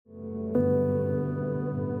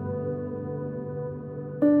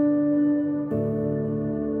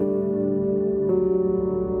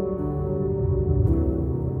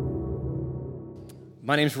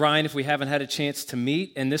My name's Ryan, if we haven't had a chance to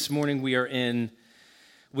meet, and this morning we are in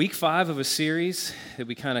week 5 of a series that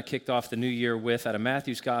we kind of kicked off the new year with out of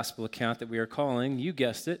Matthew's gospel account that we are calling, you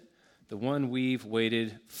guessed it, The One We've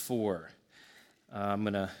Waited For. I'm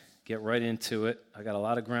going to get right into it. I got a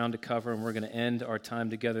lot of ground to cover, and we're going to end our time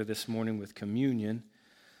together this morning with communion.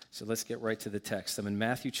 So let's get right to the text. I'm in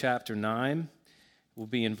Matthew chapter 9. We'll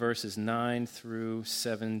be in verses 9 through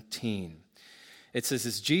 17. It says,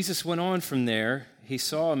 as Jesus went on from there, he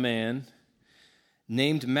saw a man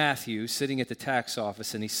named Matthew sitting at the tax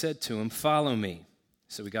office, and he said to him, "Follow me."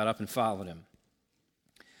 So we got up and followed him.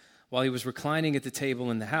 While he was reclining at the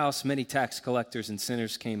table in the house, many tax collectors and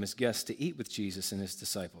sinners came as guests to eat with Jesus and his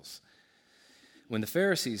disciples. When the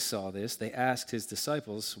Pharisees saw this, they asked his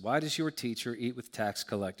disciples, "Why does your teacher eat with tax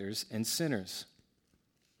collectors and sinners?"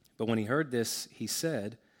 But when he heard this, he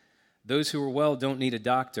said, "Those who are well don't need a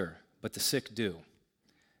doctor, but the sick do.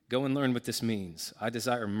 Go and learn what this means. I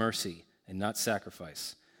desire mercy and not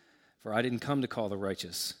sacrifice, for I didn't come to call the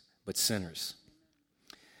righteous, but sinners."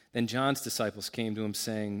 Then John's disciples came to him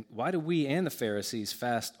saying, "Why do we and the Pharisees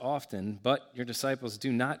fast often, but your disciples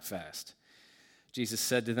do not fast?" Jesus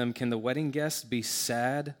said to them, "Can the wedding guests be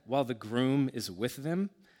sad while the groom is with them?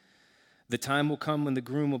 The time will come when the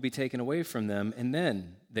groom will be taken away from them, and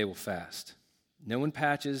then they will fast. No one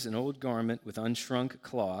patches an old garment with unshrunk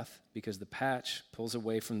cloth, because the patch pulls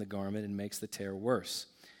away from the garment and makes the tear worse.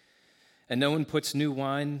 And no one puts new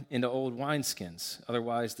wine into old wineskins.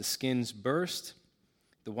 Otherwise, the skins burst,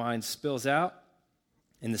 the wine spills out,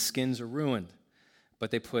 and the skins are ruined.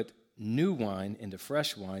 But they put new wine into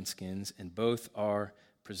fresh wineskins, and both are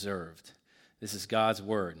preserved." This is God's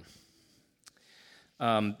word.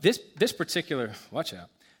 This particular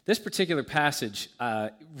passage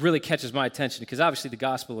really catches my attention because obviously the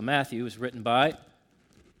Gospel of Matthew is written by,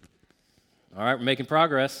 all right, we're making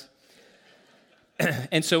progress.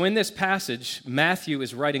 And so in this passage, Matthew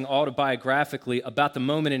is writing autobiographically about the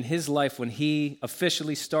moment in his life when he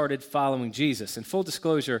officially started following Jesus. And full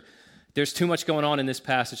disclosure, there's too much going on in this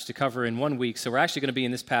passage to cover in 1 week, so we're actually going to be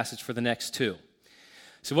in this passage for the next 2.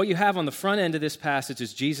 So what you have on the front end of this passage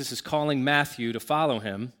is Jesus is calling Matthew to follow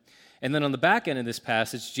him. And then on the back end of this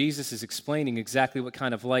passage, Jesus is explaining exactly what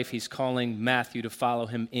kind of life he's calling Matthew to follow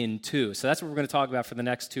him into. So that's what we're going to talk about for the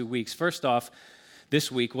next 2 weeks. First off,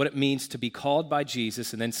 this week, what it means to be called by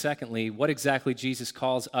Jesus. And then secondly, what exactly Jesus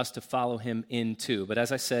calls us to follow him into. But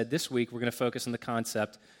as I said, this week, we're going to focus on the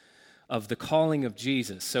concept of the calling of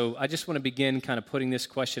Jesus. So I just want to begin kind of putting this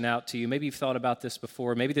question out to you. Maybe you've thought about this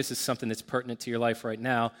before. Maybe this is something that's pertinent to your life right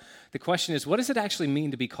now. The question is, what does it actually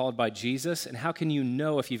mean to be called by Jesus, and how can you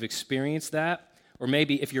know if you've experienced that, or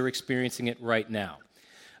maybe if you're experiencing it right now?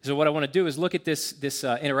 So what I want to do is look at this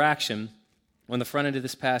interaction on the front end of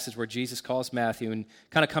this passage where Jesus calls Matthew and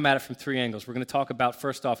kind of come at it from 3 angles. We're going to talk about,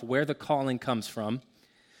 first off, where the calling comes from.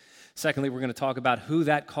 Secondly, we're going to talk about who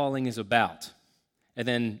that calling is about. And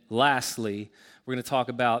then lastly, we're going to talk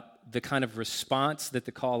about the kind of response that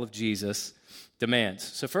the call of Jesus demands.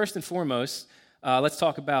 So first and foremost, let's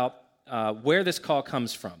talk about where this call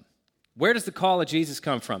comes from. Where does the call of Jesus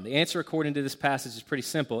come from? The answer, according to this passage, is pretty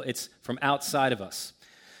simple. It's from outside of us.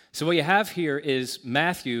 So what you have here is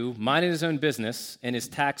Matthew minding his own business in his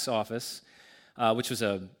tax office, which was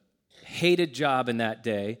a hated job in that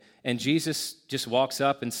day, and Jesus just walks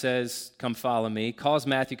up and says, "Come follow me," calls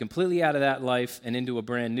Matthew completely out of that life and into a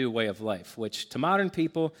brand new way of life, which to modern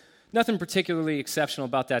people, nothing particularly exceptional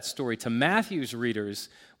about that story. To Matthew's readers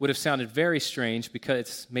would have sounded very strange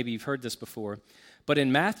because maybe you've heard this before, but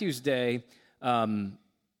in Matthew's day,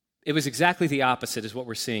 it was exactly the opposite as what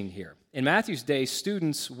we're seeing here. In Matthew's day,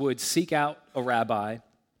 students would seek out a rabbi.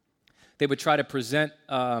 They would try to present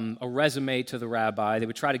a resume to the rabbi. They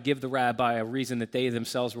would try to give the rabbi a reason that they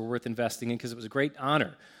themselves were worth investing in because it was a great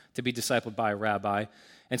honor to be discipled by a rabbi.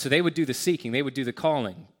 And so they would do the seeking. They would do the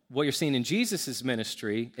calling. What you're seeing in Jesus'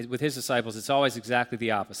 ministry with his disciples, it's always exactly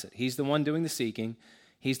the opposite. He's the one doing the seeking.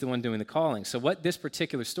 He's the one doing the calling. So what this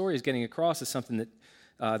particular story is getting across is something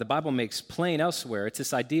that the Bible makes plain elsewhere. It's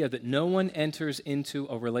this idea that no one enters into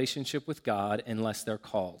a relationship with God unless they're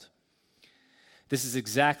called. This is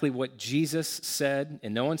exactly what Jesus said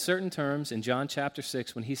in no uncertain terms in John chapter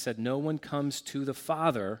 6 when he said, "No one comes to the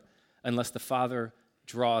Father unless the Father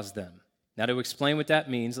draws them." Now, to explain what that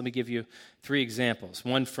means, let me give you 3 examples.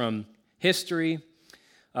 One from history,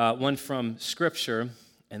 one from Scripture,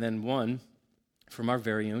 and then one from our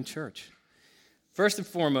very own church. First and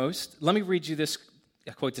foremost, let me read you this.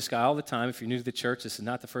 I quote this guy all the time. If you're new to the church, this is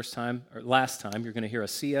not the first time or last time you're going to hear a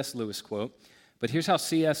C.S. Lewis quote. But here's how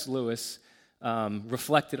C.S. Lewis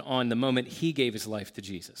reflected on the moment he gave his life to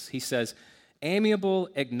Jesus. He says, amiable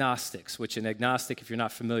agnostics, which an agnostic, if you're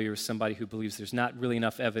not familiar, is somebody who believes there's not really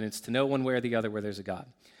enough evidence to know one way or the other where there's a God.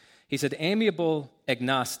 He said, amiable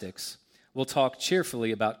agnostics will talk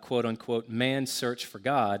cheerfully about, quote unquote, man's search for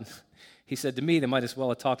God. He said, to me, they might as well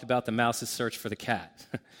have talked about the mouse's search for the cat.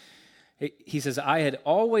 He says, I had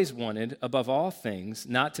always wanted, above all things,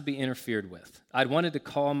 not to be interfered with. I'd wanted to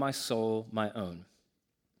call my soul my own.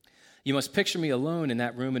 You must picture me alone in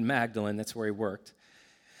that room in Magdalene. That's where he worked.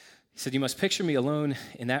 He said, you must picture me alone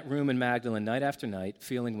in that room in Magdalene night after night,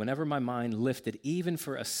 feeling whenever my mind lifted, even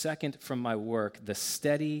for a second from my work, the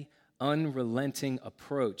steady, unrelenting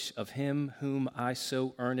approach of him whom I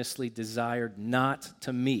so earnestly desired not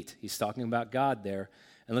to meet. He's talking about God there.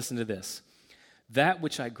 And listen to this. That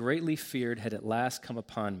which I greatly feared had at last come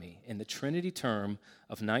upon me. In the Trinity term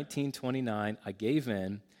of 1929, I gave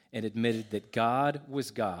in and admitted that God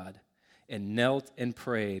was God and knelt and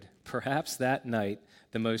prayed, perhaps that night,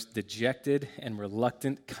 the most dejected and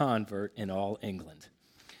reluctant convert in all England.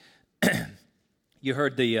 You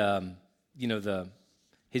heard his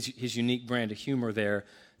unique brand of humor there,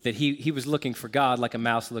 that he was looking for God like a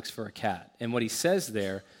mouse looks for a cat. And what he says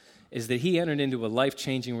there is that he entered into a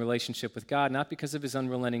life-changing relationship with God, not because of his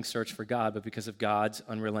unrelenting search for God, but because of God's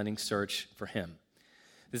unrelenting search for him.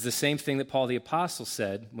 This is the same thing that Paul the Apostle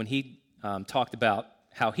said when he talked about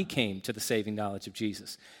how he came to the saving knowledge of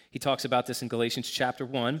Jesus. He talks about this in Galatians chapter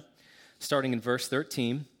 1, starting in verse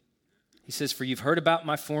 13. He says, for you've heard about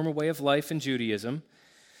my former way of life in Judaism.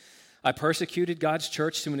 I persecuted God's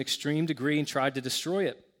church to an extreme degree and tried to destroy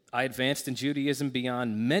it. I advanced in Judaism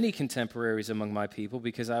beyond many contemporaries among my people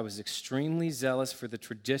because I was extremely zealous for the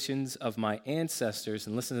traditions of my ancestors.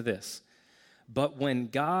 And listen to this. But when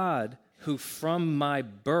God, who from my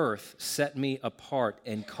birth set me apart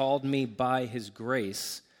and called me by his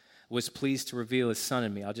grace, was pleased to reveal his son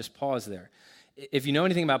in me. I'll just pause there. If you know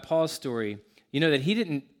anything about Paul's story, you know that he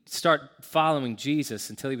didn't start following Jesus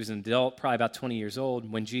until he was an adult, probably about 20 years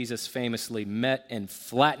old, when Jesus famously met and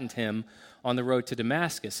flattened him on the road to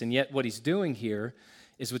Damascus. And yet what he's doing here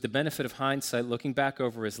is, with the benefit of hindsight, looking back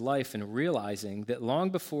over his life and realizing that long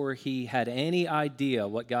before he had any idea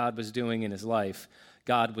what God was doing in his life,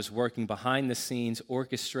 God was working behind the scenes,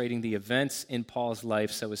 orchestrating the events in Paul's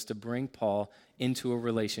life so as to bring Paul into a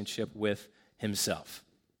relationship with himself.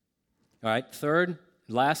 All right, third,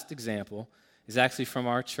 last example is actually from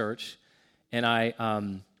our church, and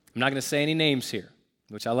I'm not going to say any names here,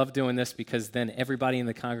 which I love doing this because then everybody in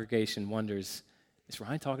the congregation wonders, is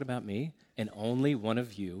Ryan talking about me? And only one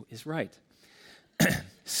of you is right.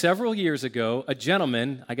 Several years ago, a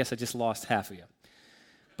gentleman, I guess I just lost half of you,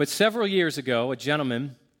 but several years ago, a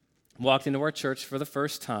gentleman walked into our church for the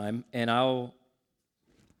first time, and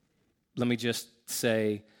let me just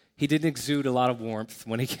say, he didn't exude a lot of warmth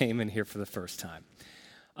when he came in here for the first time.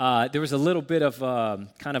 There was a little bit of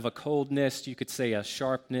kind of a coldness, you could say a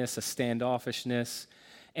sharpness, a standoffishness,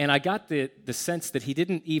 and I got the sense that he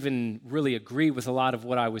didn't even really agree with a lot of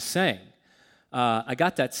what I was saying. I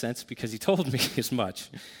got that sense because he told me as much.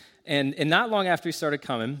 And not long after he started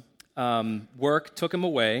coming, work took him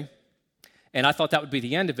away, and I thought that would be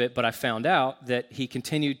the end of it, but I found out that he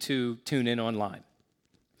continued to tune in online.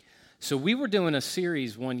 So we were doing a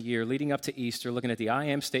series one year leading up to Easter, looking at the I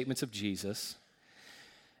Am statements of Jesus.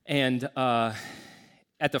 And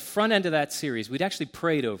at the front end of that series, we'd actually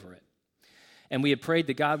prayed over it. And we had prayed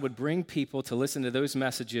that God would bring people to listen to those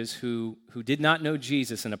messages who did not know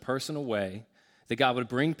Jesus in a personal way, that God would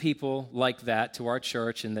bring people like that to our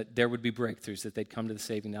church, and that there would be breakthroughs, that they'd come to the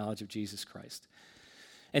saving knowledge of Jesus Christ.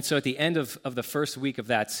 And so at the end of the first week of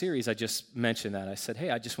that series, I just mentioned that. I said,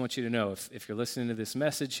 hey, I just want you to know, if you're listening to this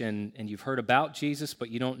message and you've heard about Jesus, but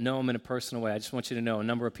you don't know him in a personal way, I just want you to know a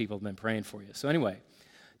number of people have been praying for you. So anyway,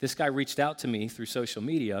 this guy reached out to me through social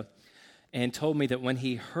media and told me that when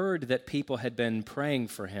he heard that people had been praying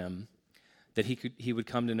for him, that he would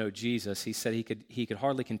come to know Jesus, he said he could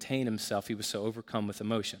hardly contain himself. He was so overcome with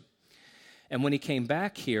emotion. And when he came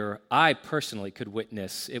back here, I personally could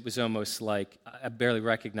witness, it was almost like I barely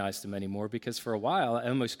recognized him anymore, because for a while I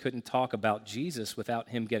almost couldn't talk about Jesus without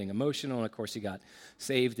him getting emotional. And of course he got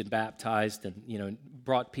saved and baptized and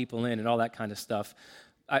brought people in and all that kind of stuff.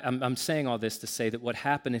 I'm saying all this to say that what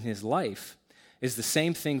happened in his life is the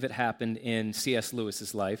same thing that happened in C.S.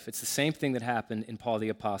 Lewis's life. It's the same thing that happened in Paul the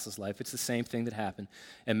Apostle's life. It's the same thing that happened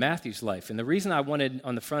in Matthew's life. And the reason I wanted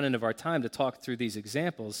on the front end of our time to talk through these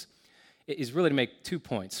examples is really to make 2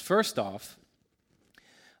 points. First off,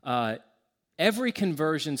 every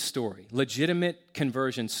conversion story, legitimate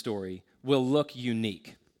conversion story, will look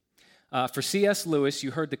unique. For C.S. Lewis,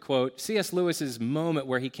 you heard the quote. C.S. Lewis's moment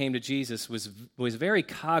where he came to Jesus was very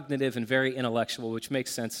cognitive and very intellectual, which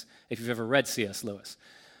makes sense if you've ever read C.S. Lewis.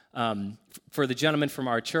 For the gentleman from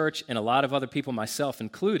our church and a lot of other people, myself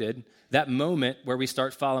included, that moment where we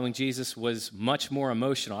start following Jesus was much more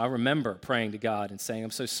emotional. I remember praying to God and saying,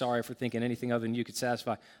 I'm so sorry for thinking anything other than you could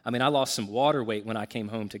satisfy. I mean, I lost some water weight when I came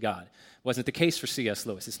home to God. It wasn't the case for C.S.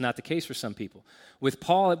 Lewis. It's not the case for some people. With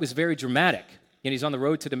Paul, it was very dramatic. And he's on the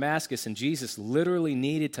road to Damascus, and Jesus literally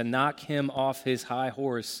needed to knock him off his high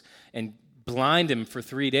horse and blind him for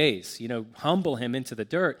 3 days, humble him into the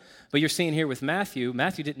dirt. But you're seeing here with Matthew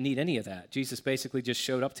didn't need any of that. Jesus basically just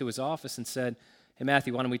showed up to his office and said, hey,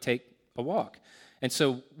 Matthew, why don't we take a walk? And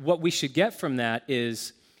so what we should get from that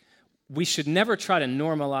is we should never try to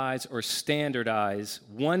normalize or standardize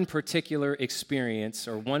one particular experience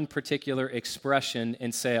or one particular expression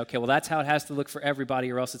and say, okay, well, that's how it has to look for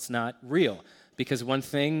everybody or else it's not real. Because one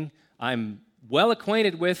thing I'm well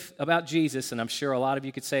acquainted with about Jesus, and I'm sure a lot of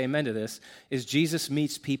you could say amen to this, is Jesus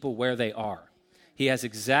meets people where they are. He has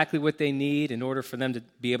exactly what they need in order for them to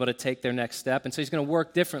be able to take their next step, and so he's going to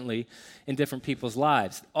work differently in different people's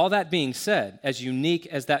lives. All that being said, as unique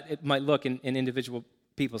as that it might look in individual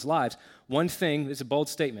people's lives, one thing is a bold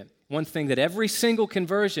statement. One thing that every single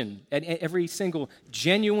conversion, and every single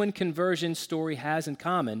genuine conversion story has in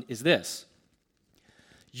common is this.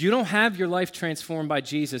 You don't have your life transformed by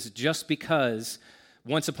Jesus just because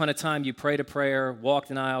once upon a time you prayed a prayer, walked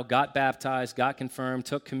an aisle, got baptized, got confirmed,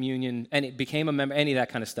 took communion, and it became a member, any of that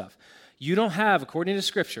kind of stuff. You don't have, according to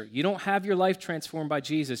Scripture, you don't have your life transformed by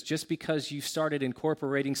Jesus just because you started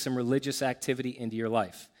incorporating some religious activity into your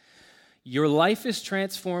life. Your life is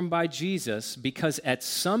transformed by Jesus because at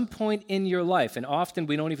some point in your life, and often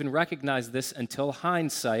we don't even recognize this until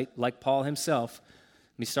hindsight, like Paul himself.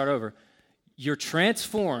 Let me start over. You're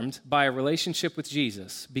transformed by a relationship with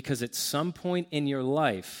Jesus because at some point in your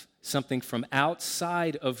life, something from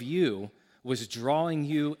outside of you was drawing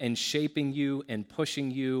you and shaping you and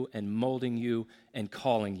pushing you and molding you and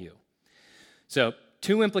calling you. So,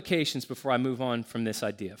 2 implications before I move on from this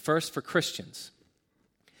idea. First, for Christians,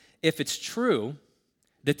 if it's true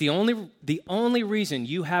that the only reason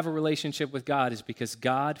you have a relationship with God is because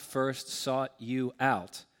God first sought you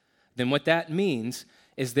out, then what that means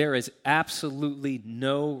is there is absolutely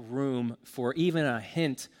no room for even a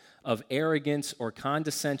hint of arrogance or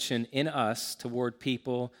condescension in us toward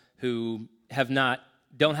people who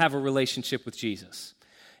don't have a relationship with Jesus.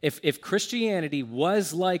 If Christianity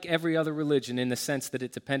was like every other religion in the sense that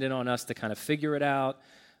it depended on us to kind of figure it out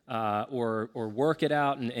or work it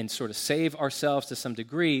out and sort of save ourselves to some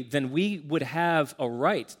degree, then we would have a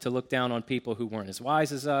right to look down on people who weren't as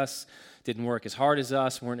wise as us, didn't work as hard as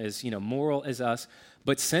us, weren't as moral as us.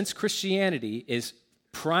 But since Christianity is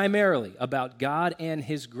primarily about God and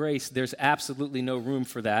His grace, there's absolutely no room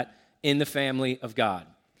for that in the family of God.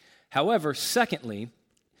 However, secondly,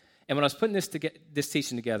 and when I was putting this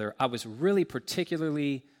teaching together, I was really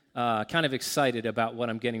particularly kind of excited about what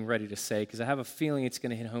I'm getting ready to say because I have a feeling it's going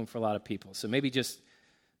to hit home for a lot of people. So maybe just,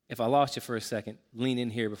 if I lost you for a second, lean in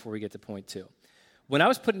here before we get to point 2. When I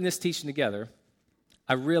was putting this teaching together,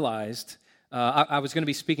 I realized I was going to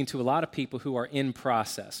be speaking to a lot of people who are in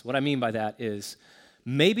process. What I mean by that is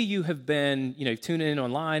maybe you have been, tuning in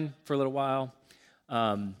online for a little while.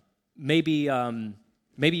 Maybe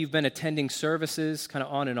you've been attending services kind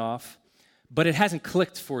of on and off, but it hasn't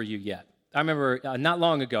clicked for you yet. I remember not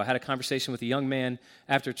long ago, I had a conversation with a young man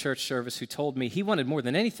after church service who told me he wanted more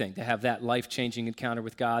than anything to have that life-changing encounter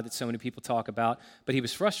with God that so many people talk about, but he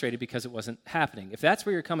was frustrated because it wasn't happening. If that's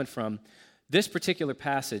where you're coming from, this particular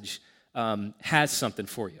passage has something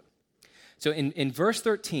for you. So in verse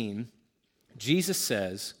 13, Jesus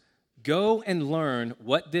says, "Go and learn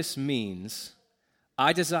what this means.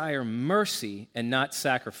 I desire mercy and not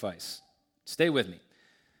sacrifice." Stay with me.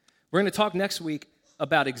 We're going to talk next week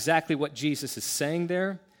about exactly what Jesus is saying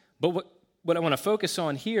there, but what I want to focus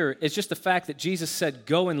on here is just the fact that Jesus said,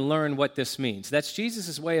 go and learn what this means. That's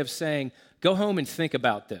Jesus' way of saying, go home and think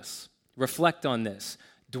about this, reflect on this,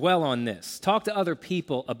 dwell on this, talk to other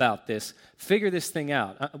people about this, figure this thing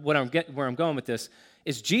out. Where I'm going with this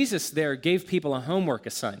is Jesus there gave people a homework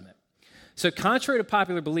assignment. So contrary to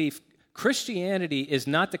popular belief, Christianity is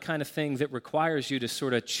not the kind of thing that requires you to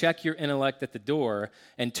sort of check your intellect at the door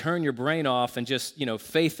and turn your brain off and just,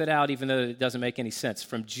 faith it out even though it doesn't make any sense.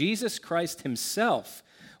 From Jesus Christ himself,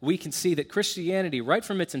 we can see that Christianity, right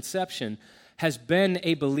from its inception, has been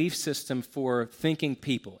a belief system for thinking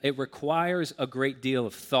people. It requires a great deal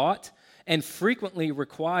of thought and frequently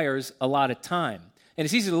requires a lot of time. And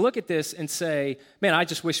it's easy to look at this and say, man, I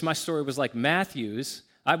just wish my story was like Matthew's.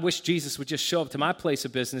 I wish Jesus would just show up to my place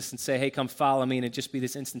of business and say, hey, come follow me, and it'd just be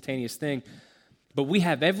this instantaneous thing. But we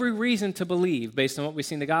have every reason to believe, based on what we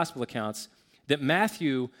see in the gospel accounts, that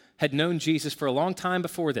Matthew had known Jesus for a long time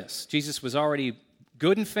before this. Jesus was already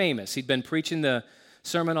good and famous. He'd been preaching the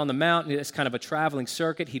Sermon on the Mount. It's kind of a traveling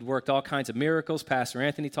circuit. He'd worked all kinds of miracles. Pastor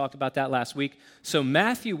Anthony talked about that last week. So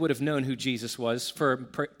Matthew would have known who Jesus was for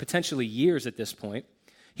potentially years at this point.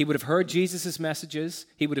 He would have heard Jesus' messages.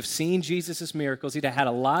 He would have seen Jesus' miracles. He'd have had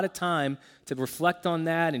a lot of time to reflect on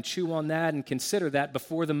that and chew on that and consider that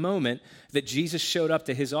before the moment that Jesus showed up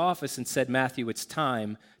to his office and said, Matthew, it's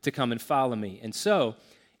time to come and follow me. And so,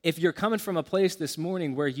 if you're coming from a place this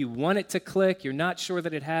morning where you want it to click, you're not sure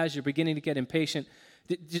that it has, you're beginning to get impatient,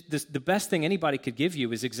 the best thing anybody could give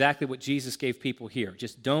you is exactly what Jesus gave people here.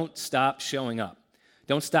 Just don't stop showing up.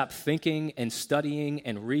 Don't stop thinking and studying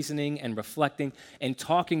and reasoning and reflecting and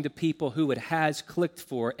talking to people who it has clicked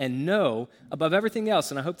for, and know, above everything else,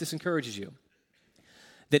 and I hope this encourages you,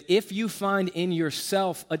 that if you find in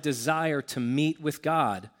yourself a desire to meet with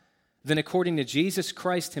God, then according to Jesus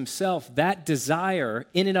Christ himself, that desire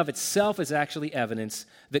in and of itself is actually evidence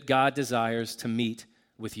that God desires to meet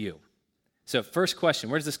with you. So first question,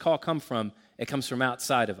 where does this call come from? It comes from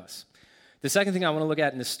outside of us. The second thing I want to look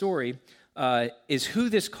at in this story is who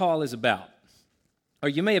this call is about. Or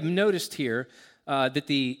you may have noticed here that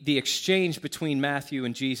the exchange between Matthew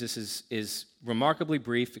and Jesus is remarkably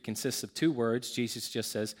brief. It consists of 2 words. Jesus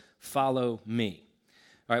just says, follow me.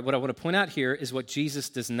 All right, what I want to point out here is what Jesus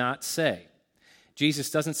does not say. Jesus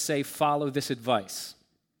doesn't say, follow this advice.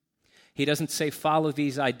 He doesn't say, follow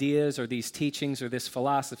these ideas or these teachings or this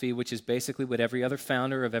philosophy, which is basically what every other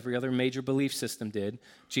founder of every other major belief system did.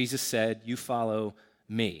 Jesus said, you follow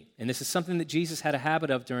me. And this is something that Jesus had a habit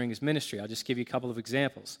of during his ministry. I'll just give you a couple of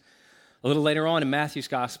examples. A little later on in Matthew's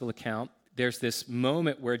gospel account, there's this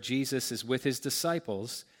moment where Jesus is with his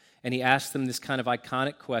disciples, and he asks them this kind of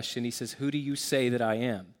iconic question. He says, who do you say that I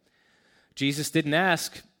am? Jesus didn't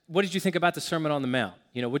ask, what did you think about the Sermon on the Mount?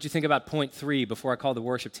 What did you think about point 3 before I called the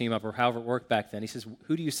worship team up, or however it worked back then? He says,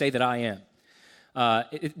 who do you say that I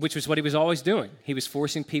am? Which was what he was always doing. He was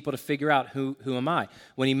forcing people to figure out who am I.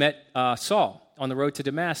 When he met Saul on the road to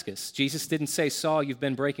Damascus, Jesus didn't say, Saul, you've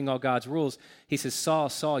been breaking all God's rules. He says,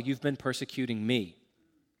 Saul, you've been persecuting me.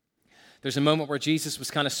 There's a moment where Jesus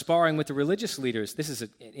was kind of sparring with the religious leaders. This is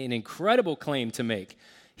an incredible claim to make.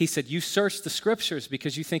 He said, you search the scriptures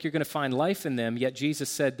because you think you're going to find life in them, yet Jesus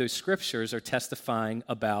said those scriptures are testifying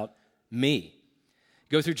about me.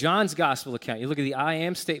 Go through John's gospel account. You look at the I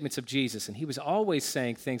am statements of Jesus, and he was always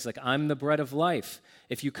saying things like, I'm the bread of life.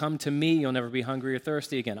 If you come to me, you'll never be hungry or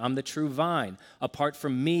thirsty again. I'm the true vine. Apart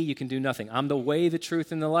from me, you can do nothing. I'm the way, the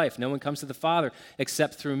truth, and the life. No one comes to the Father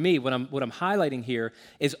except through me. What I'm highlighting here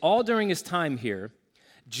is all during his time here,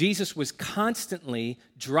 Jesus was constantly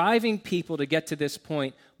driving people to get to this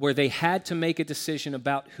point where they had to make a decision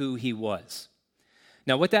about who he was.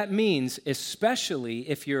 Now, what that means, especially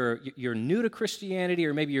if you're new to Christianity,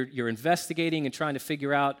 or maybe you're investigating and trying to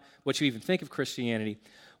figure out what you even think of Christianity,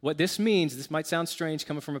 what this means, this might sound strange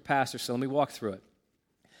coming from a pastor, so let me walk through it.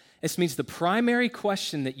 This means the primary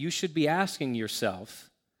question that you should be asking yourself,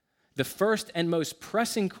 the first and most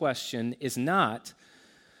pressing question, is not,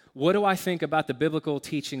 what do I think about the biblical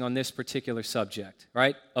teaching on this particular subject,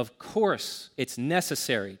 right? Of course, it's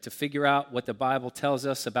necessary to figure out what the Bible tells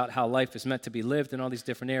us about how life is meant to be lived in all these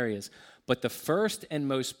different areas. But the first and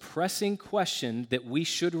most pressing question that we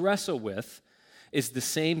should wrestle with is the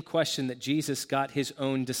same question that Jesus got his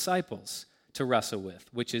own disciples to wrestle with,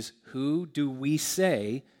 which is, who do we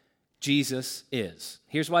say Jesus is?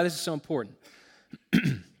 Here's why this is so important.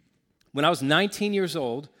 When I was 19 years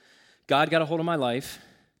old, God got a hold of my life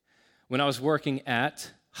when I was working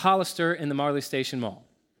at Hollister in the Marley Station Mall.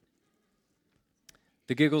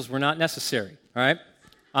 The giggles were not necessary, all right?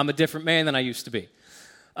 I'm a different man than I used to be.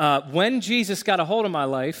 When Jesus got a hold of my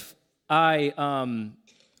life, all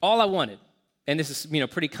I wanted, and this is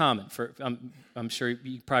pretty common, I'm sure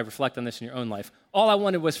you probably reflect on this in your own life, all I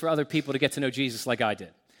wanted was for other people to get to know Jesus like I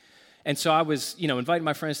did. And so I was, inviting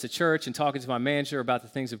my friends to church and talking to my manager about the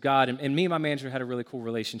things of God. And me and my manager had a really cool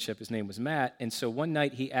relationship. His name was Matt. And so one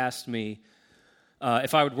night he asked me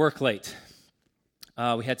if I would work late.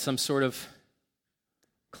 We had some sort of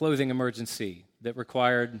clothing emergency that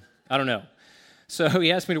required, I don't know. So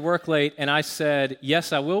he asked me to work late, and I said,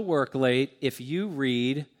 yes, I will work late if you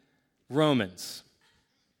read Romans.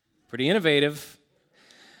 Pretty innovative.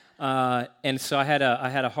 And so I had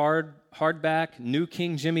a hardback, New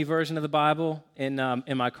King Jimmy version of the Bible in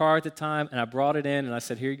my car at the time, and I brought it in, and I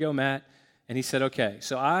said, here you go, Matt. And he said, okay.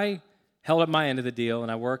 So I held up my end of the deal,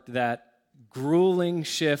 and I worked that grueling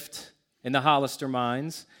shift in the Hollister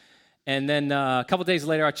mines. And then a couple days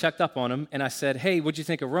later, I checked up on him, and I said, hey, what'd you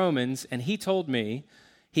think of Romans? And he told me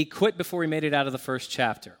he quit before he made it out of the first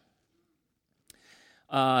chapter.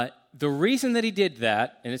 The reason that he did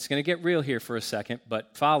that, and it's going to get real here for a second,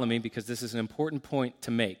 but follow me because this is an important point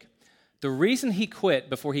to make. The reason he quit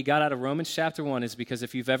before he got out of Romans chapter 1 is because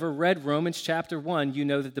if you've ever read Romans chapter 1, you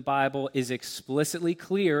know that the Bible is explicitly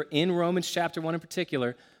clear in Romans chapter 1 in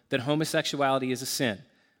particular that homosexuality is a sin,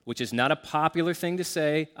 which is not a popular thing to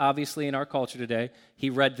say, obviously, in our culture today.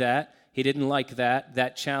 He read that. He didn't like that.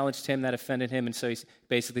 That challenged him. That offended him. And so he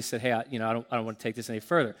basically said, hey, I don't want to take this any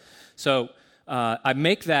further. So I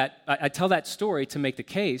tell that story to make the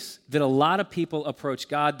case that a lot of people approach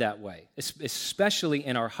God that way, especially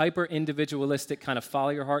in our hyper-individualistic kind of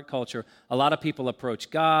follow-your-heart culture. A lot of people approach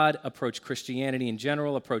God, approach Christianity in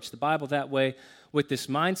general, approach the Bible that way with this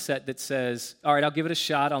mindset that says, all right, I'll give it a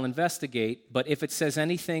shot, I'll investigate, but if it says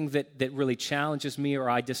anything that really challenges me or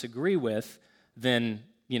I disagree with, then,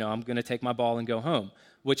 I'm going to take my ball and go home,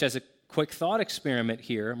 which as a quick thought experiment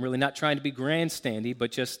here, I'm really not trying to be grandstandy,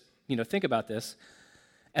 but just think about this.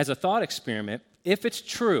 As a thought experiment, if it's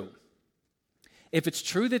true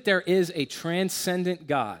that there is a transcendent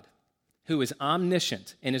God who is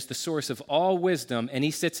omniscient and is the source of all wisdom, and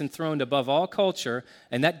he sits enthroned above all culture,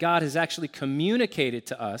 and that God has actually communicated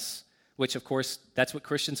to us, which, of course, that's what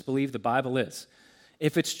Christians believe the Bible is.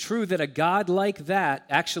 If it's true that a God like that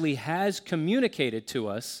actually has communicated to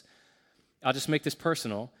us, I'll just make this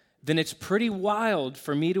personal, then it's pretty wild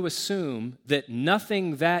for me to assume that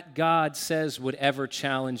nothing that God says would ever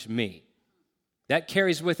challenge me. That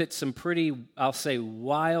carries with it some pretty, I'll say,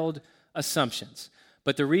 wild assumptions.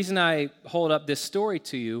 But the reason I hold up this story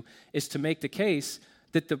to you is to make the case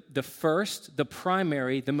that the first, the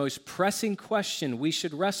primary, the most pressing question we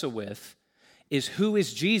should wrestle with is who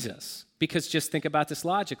is Jesus? Because just think about this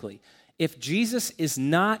logically. If Jesus is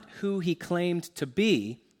not who he claimed to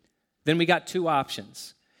be, then we got two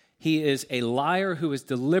options. He is a liar who has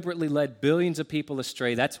deliberately led billions of people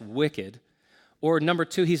astray. That's wicked. Or number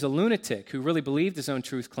two, he's a lunatic who really believed his own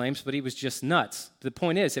truth claims, but he was just nuts. The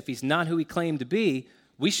point is, if he's not who he claimed to be,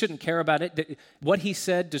 we shouldn't care about it. What he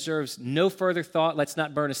said deserves no further thought. Let's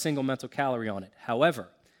not burn a single mental calorie on it. However,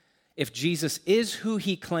 if Jesus is who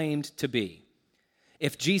he claimed to be,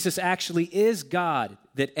 if Jesus actually is God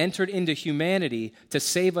that entered into humanity to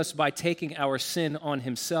save us by taking our sin on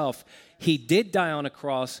himself, he did die on a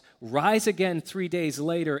cross, rise again 3 days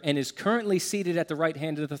later, and is currently seated at the right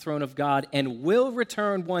hand of the throne of God and will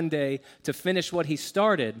return one day to finish what he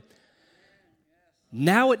started.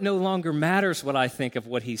 Now it no longer matters what I think of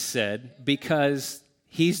what he said because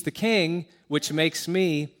he's the king, which makes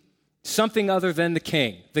me something other than the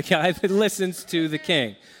king, the guy that listens to the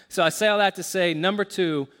king. So I say all that to say, number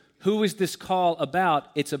two, who is this call about?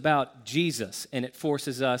 It's about Jesus, and it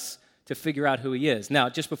forces us to figure out who he is. Now,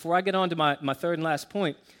 just before I get on to my third and last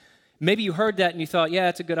point, maybe you heard that and you thought, yeah,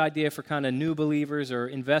 it's a good idea for kind of new believers or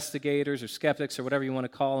investigators or skeptics or whatever you want to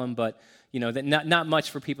call them, but that not much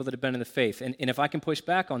for people that have been in the faith. And if I can push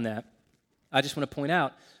back on that, I just want to point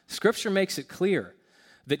out, Scripture makes it clear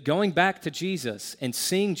that going back to Jesus and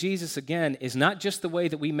seeing Jesus again is not just the way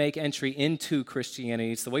that we make entry into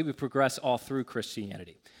Christianity, it's the way we progress all through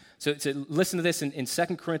Christianity. So listen to this in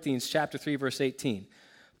 2 Corinthians chapter 3, verse 18.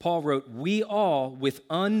 Paul wrote, "We all, with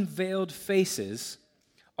unveiled faces,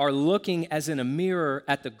 are looking as in a mirror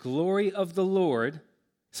at the glory of the Lord."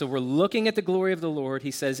 So we're looking at the glory of the Lord,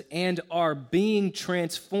 he says, "and are being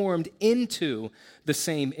transformed into the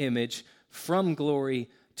same image from glory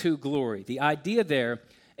to glory." The idea there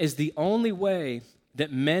is the only way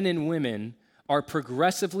that men and women are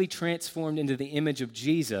progressively transformed into the image of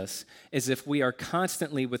Jesus is if we are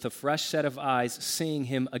constantly, with a fresh set of eyes, seeing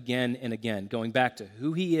him again and again, going back to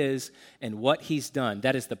who he is and what he's done.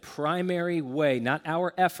 That is the primary way, not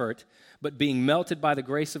our effort, but being melted by the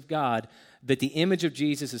grace of God, that the image of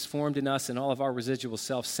Jesus is formed in us and all of our residual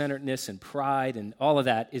self-centeredness and pride and all of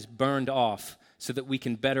that is burned off so that we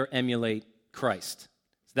can better emulate Christ.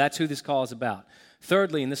 So that's who this call is about.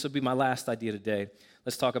 Thirdly, and this will be my last idea today,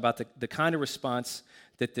 let's talk about the kind of response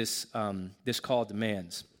that this call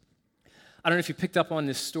demands. I don't know if you picked up on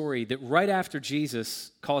this story, that right after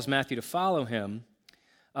Jesus calls Matthew to follow him,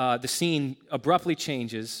 the scene abruptly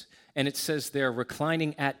changes, and it says they're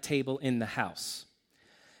reclining at table in the house.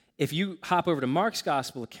 If you hop over to Mark's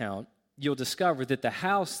gospel account, you'll discover that the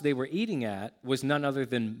house they were eating at was none other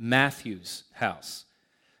than Matthew's house.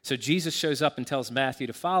 So Jesus shows up and tells Matthew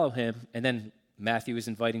to follow him, and then Matthew is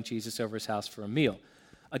inviting Jesus over his house for a meal.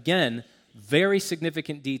 Again, very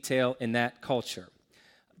significant detail in that culture.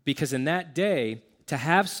 Because in that day, to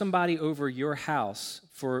have somebody over your house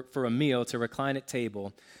for a meal, to recline at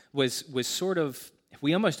table, was sort of,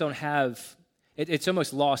 we almost don't have, it's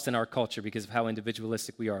almost lost in our culture because of how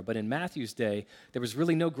individualistic we are. But in Matthew's day, there was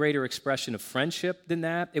really no greater expression of friendship than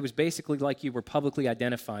that. It was basically like you were publicly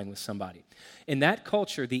identifying with somebody. In that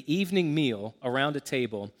culture, the evening meal around a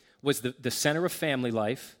table was the center of family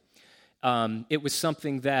life. It was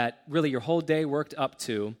something that really your whole day worked up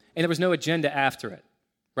to, and there was no agenda after it,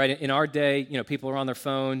 right? In our day, people are on their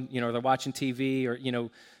phone, they're watching TV, or,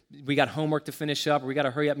 we got homework to finish up, or we got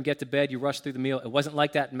to hurry up and get to bed, you rush through the meal. It wasn't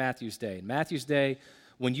like that in Matthew's day. In Matthew's day,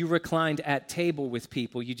 when you reclined at table with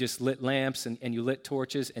people, you just lit lamps and you lit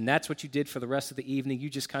torches, and that's what you did for the rest of the evening. You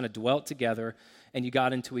just kind of dwelt together, and you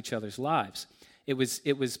got into each other's lives. It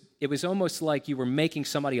was almost like you were making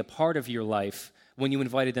somebody a part of your life when you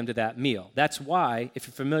invited them to that meal. That's why, if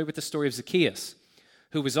you're familiar with the story of Zacchaeus,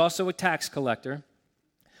 who was also a tax collector,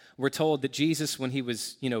 we're told that Jesus, when he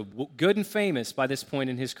was, good and famous by this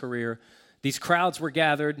point in his career, these crowds were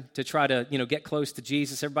gathered to try to, get close to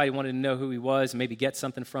Jesus. Everybody wanted to know who he was and maybe get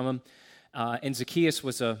something from him. And Zacchaeus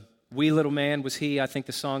was a wee little man, was he, I think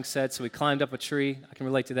the song said. So he climbed up a tree. I can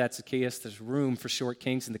relate to that, Zacchaeus. There's room for short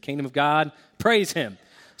kings in the kingdom of God. Praise him.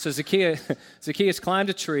 So Zacchaeus climbed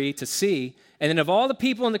a tree to see. And then of all the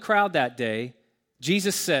people in the crowd that day,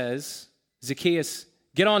 Jesus says, Zacchaeus,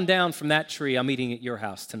 get on down from that tree. I'm eating at your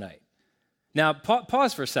house tonight. Now,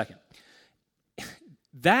 pause for a second.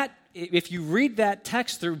 That, if you read that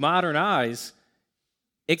text through modern eyes,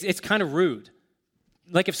 it's kind of rude.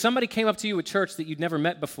 Like if somebody came up to you at church that you'd never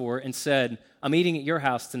met before and said, I'm eating at your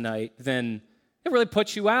house tonight, then it really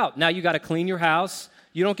puts you out. Now you got to clean your house.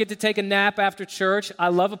 You don't get to take a nap after church. I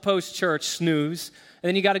love a post-church snooze. And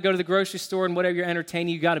then you got to go to the grocery store, and whatever you're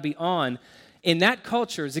entertaining, you got to be on. In that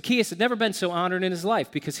culture, Zacchaeus had never been so honored in his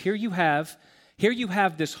life, because here you have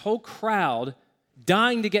this whole crowd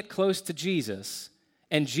dying to get close to Jesus,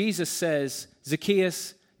 and Jesus says,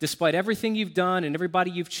 Zacchaeus, despite everything you've done and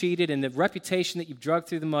everybody you've cheated and the reputation that you've dragged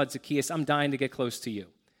through the mud, Zacchaeus, I'm dying to get close to you.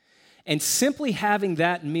 And simply having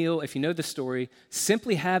that meal, if you know the story,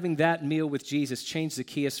 simply having that meal with Jesus changed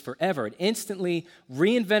Zacchaeus forever. It instantly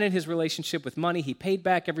reinvented his relationship with money. He paid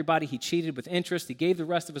back everybody he cheated with interest. He gave the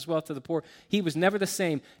rest of his wealth to the poor. He was never the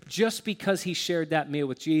same just because he shared that meal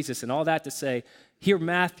with Jesus. And all that to say, here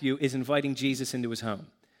Matthew is inviting Jesus into his home.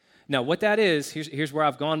 Now, what that is, here's where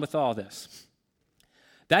I've gone with all this.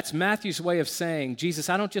 That's Matthew's way of saying, Jesus,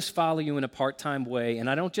 I don't just follow you in a part-time way, and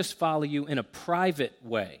I don't just follow you in a private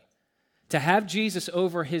way. To have Jesus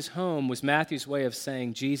over his home was Matthew's way of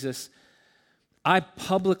saying, Jesus, I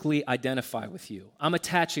publicly identify with you. I'm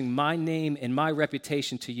attaching my name and my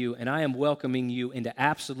reputation to you, and I am welcoming you into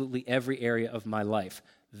absolutely every area of my life.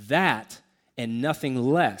 That, and nothing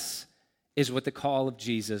less, is what the call of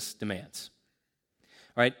Jesus demands.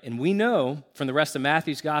 All right, and we know from the rest of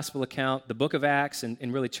Matthew's gospel account, the book of Acts,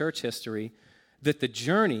 and really church history, that the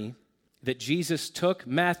journey that Jesus took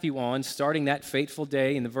Matthew on, starting that fateful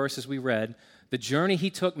day in the verses we read, the journey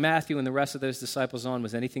he took Matthew and the rest of those disciples on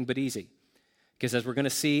was anything but easy. Because as we're going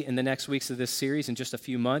to see in the next weeks of this series, in just a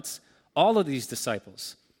few months, all of these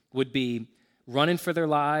disciples would be running for their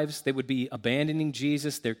lives. They would be abandoning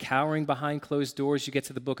Jesus. They're cowering behind closed doors. You get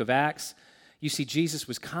to the book of Acts, you see Jesus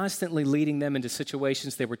was constantly leading them into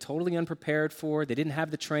situations they were totally unprepared for. They didn't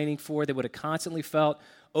have the training for. They would have constantly felt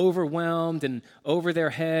overwhelmed and over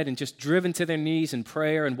their head and just driven to their knees in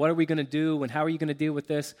prayer. And what are we going to do? And how are you going to deal with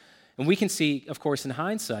this? And we can see, of course, in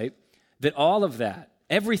hindsight, that all of that,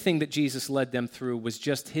 everything that Jesus led them through was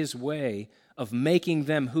just his way of making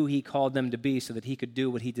them who he called them to be so that he could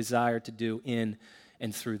do what he desired to do in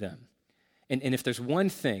and through them. And if there's one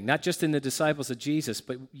thing, not just in the disciples of Jesus,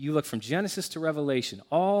 but you look from Genesis to Revelation,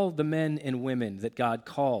 all the men and women that God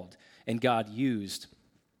called and God used,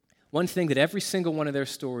 one thing that every single one of their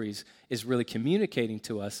stories is really communicating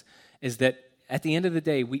to us is that at the end of the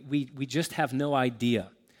day, we just have no idea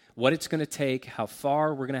what it's going to take, how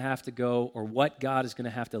far we're going to have to go, or what God is going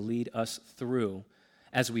to have to lead us through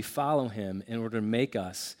as we follow him in order to make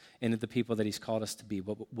us into the people that he's called us to be.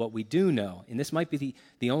 But what we do know, and this might be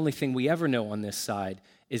the only thing we ever know on this side,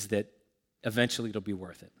 is that eventually it'll be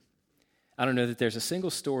worth it. I don't know that there's a single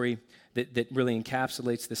story that really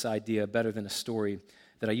encapsulates this idea better than a story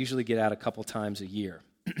that I usually get out a couple times a year.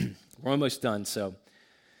 We're almost done, so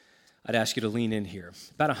I'd ask you to lean in here.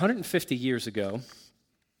 About 150 years ago,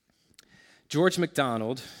 George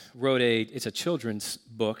MacDonald wrote it's a children's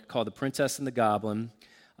book called The Princess and the Goblin,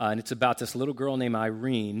 and it's about this little girl named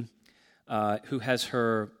Irene who has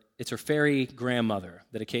it's her fairy grandmother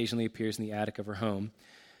that occasionally appears in the attic of her home.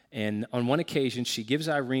 And on one occasion, she gives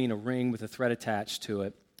Irene a ring with a thread attached to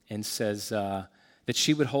it and says, that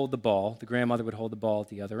she would hold the ball, the grandmother would hold the ball at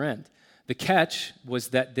the other end. The catch was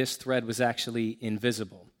that this thread was actually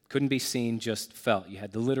invisible. Couldn't be seen, just felt. You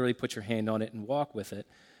had to literally put your hand on it and walk with it.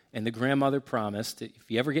 And the grandmother promised that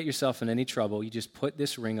if you ever get yourself in any trouble, you just put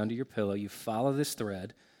this ring under your pillow, you follow this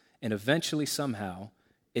thread, and eventually, somehow,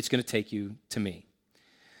 it's going to take you to me.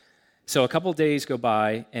 So a couple of days go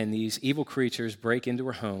by, and these evil creatures break into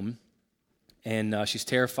her home, and she's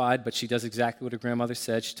terrified, but she does exactly what her grandmother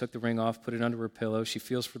said. She took the ring off, put it under her pillow. She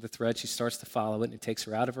feels for the thread. She starts to follow it, and it takes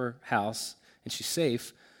her out of her house, and she's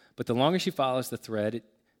safe. But the longer she follows the thread,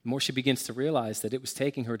 the more she begins to realize that it was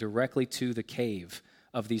taking her directly to the cave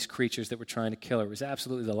of these creatures that were trying to kill her. It was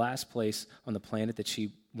absolutely the last place on the planet that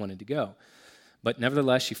she wanted to go. But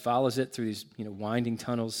nevertheless, she follows it through these winding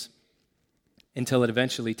tunnels until it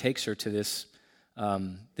eventually takes her to this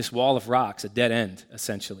wall of rocks, a dead end,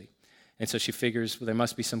 essentially. And so she figures, well, there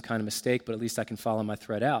must be some kind of mistake, but at least I can follow my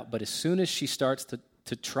thread out. But as soon as she starts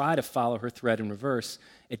to try to follow her thread in reverse,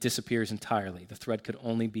 it disappears entirely. The thread could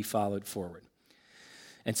only be followed forward.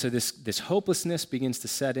 And so this hopelessness begins to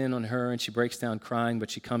set in on her, and she breaks down crying,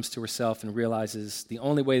 but she comes to herself and realizes the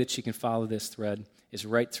only way that she can follow this thread is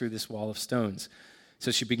right through this wall of stones.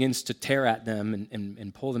 So she begins to tear at them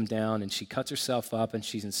and pull them down, and she cuts herself up, and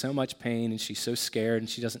she's in so much pain, and she's so scared, and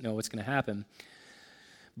she doesn't know what's going to happen.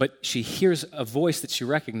 But she hears a voice that she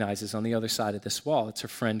recognizes on the other side of this wall. It's her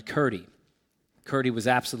friend Curdy. Curdy was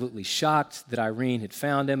absolutely shocked that Irene had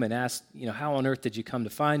found him and asked, how on earth did you come to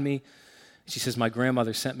find me? She says, my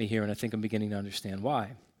grandmother sent me here, and I think I'm beginning to understand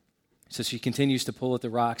why. So she continues to pull at the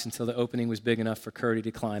rocks until the opening was big enough for Curdy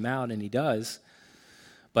to climb out, and he does.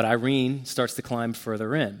 But Irene starts to climb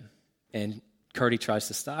further in, and Curdy tries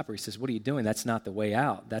to stop her. He says, what are you doing? That's not the way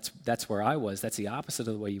out. That's where I was. That's the opposite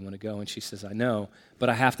of the way you want to go. And she says, I know, but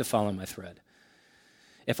I have to follow my thread.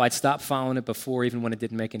 If I'd stopped following it before, even when it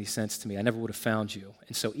didn't make any sense to me, I never would have found you.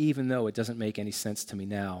 And so even though it doesn't make any sense to me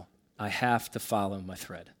now, I have to follow my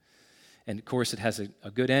thread. And of course, it has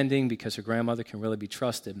a good ending because her grandmother can really be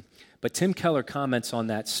trusted. But Tim Keller comments on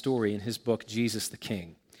that story in his book, Jesus the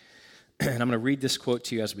King. And I'm going to read this quote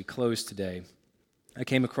to you as we close today. I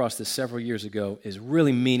came across this several years ago. It's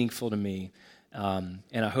really meaningful to me, and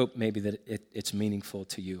I hope maybe that it's meaningful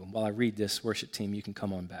to you. While I read this, worship team, you can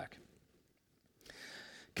come on back.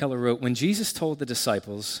 Keller wrote, when Jesus told the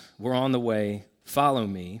disciples, we're on the way, follow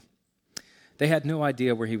me, they had no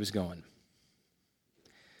idea where he was going.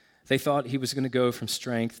 They thought he was going to go from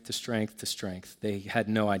strength to strength to strength. They had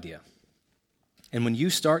no idea. And when you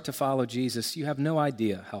start to follow Jesus, you have no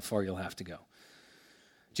idea how far you'll have to go.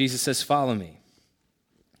 Jesus says, follow me.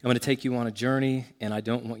 I'm going to take you on a journey, and I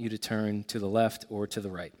don't want you to turn to the left or to the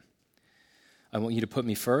right. I want you to put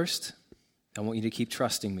me first. I want you to keep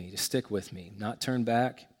trusting me, to stick with me, not turn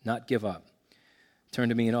back, not give up. Turn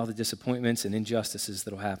to me in all the disappointments and injustices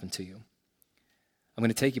that will happen to you. I'm going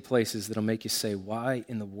to take you places that will make you say, why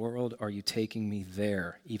in the world are you taking me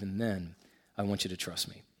there? Even then, I want you to trust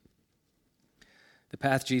me. The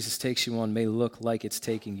path Jesus takes you on may look like it's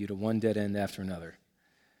taking you to one dead end after another.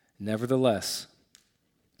 Nevertheless,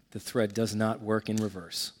 the thread does not work in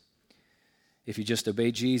reverse. If you just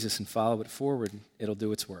obey Jesus and follow it forward, it'll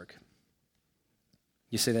do its work.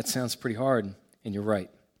 You say, that sounds pretty hard, and you're right.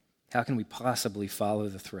 How can we possibly follow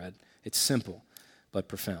the thread? It's simple, but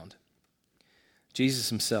profound. Jesus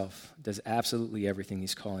himself does absolutely everything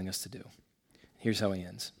he's calling us to do. Here's how he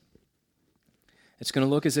ends. It's going to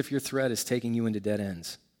look as if your thread is taking you into dead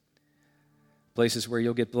ends, places where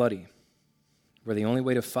you'll get bloody, where the only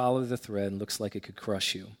way to follow the thread looks like it could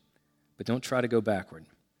crush you. But don't try to go backward.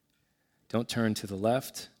 Don't turn to the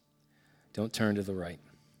left. Don't turn to the right.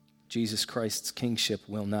 Jesus Christ's kingship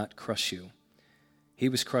will not crush you. He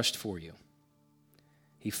was crushed for you.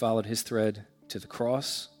 He followed his thread to the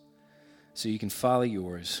cross so you can follow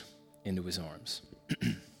yours into his arms.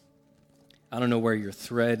 I don't know where your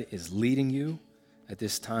thread is leading you at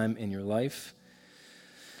this time in your life,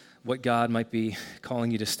 what God might be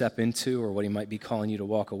calling you to step into or what he might be calling you to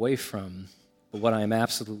walk away from. But what I am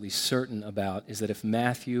absolutely certain about is that if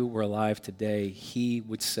Matthew were alive today, he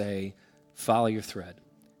would say, follow your thread,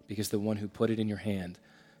 because the one who put it in your hand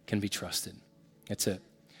can be trusted. That's it.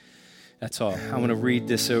 That's all. I want to read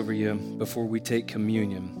this over you before we take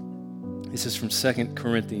communion. This is from 2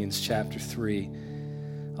 Corinthians chapter 3.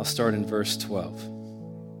 I'll start in verse 12.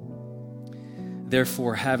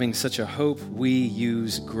 Therefore, having such a hope, we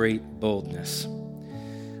use great boldness.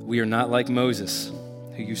 We are not like Moses,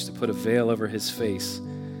 who used to put a veil over his face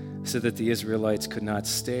so that the Israelites could not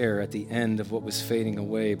stare at the end of what was fading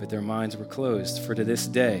away, but their minds were closed. For to this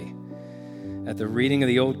day, at the reading of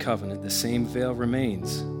the Old Covenant, the same veil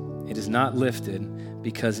remains. It is not lifted,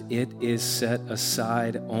 because it is set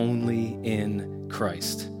aside only in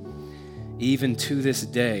Christ. Even to this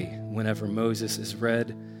day, whenever Moses is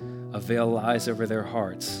read, a veil lies over their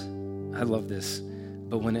hearts. I love this.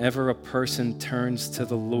 But whenever a person turns to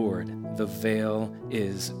the Lord, the veil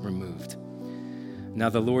is removed. Now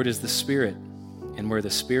the Lord is the Spirit, and where the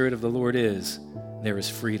Spirit of the Lord is, there is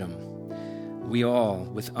freedom. We all,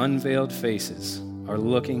 with unveiled faces, are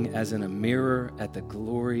looking as in a mirror at the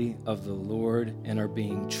glory of the Lord and are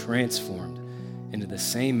being transformed into the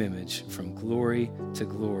same image from glory to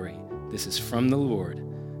glory. This is from the Lord,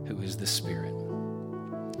 who is the Spirit.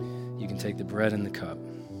 You can take the bread and the cup.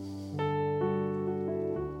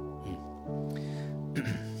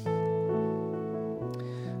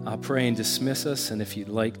 I'll pray and dismiss us, and if you'd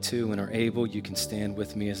like to and are able, you can stand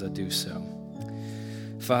with me as I do so.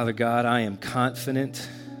 Father God, I am confident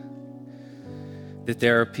that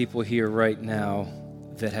there are people here right now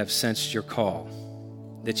that have sensed your call,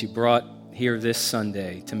 that you brought here this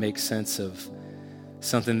Sunday to make sense of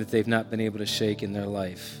something that they've not been able to shake in their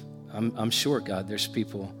life. I'm sure, God, there's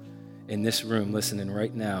people in this room listening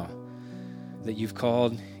right now that you've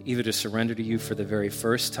called either to surrender to you for the very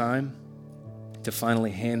first time, to finally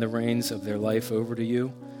hand the reins of their life over to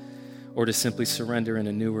you, or to simply surrender in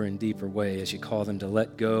a newer and deeper way as you call them to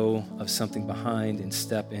let go of something behind and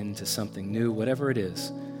step into something new, whatever it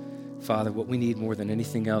is. Father, what we need more than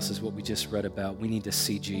anything else is what we just read about. We need to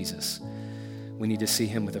see Jesus. We need to see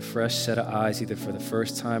him with a fresh set of eyes, either for the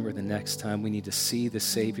first time or the next time. We need to see the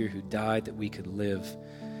Savior who died that we could live,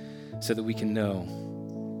 so that we can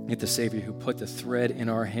know that the Savior who put the thread in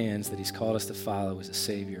our hands that he's called us to follow is a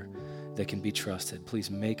Savior that can be trusted.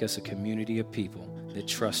 Please make us a community of people that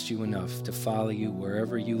trust you enough to follow you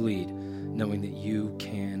wherever you lead, knowing that you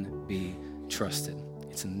can be trusted.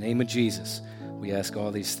 It's in the name of Jesus we ask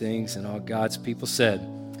all these things, and all God's people said,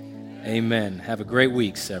 amen. Have a great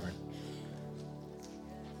week, Severn.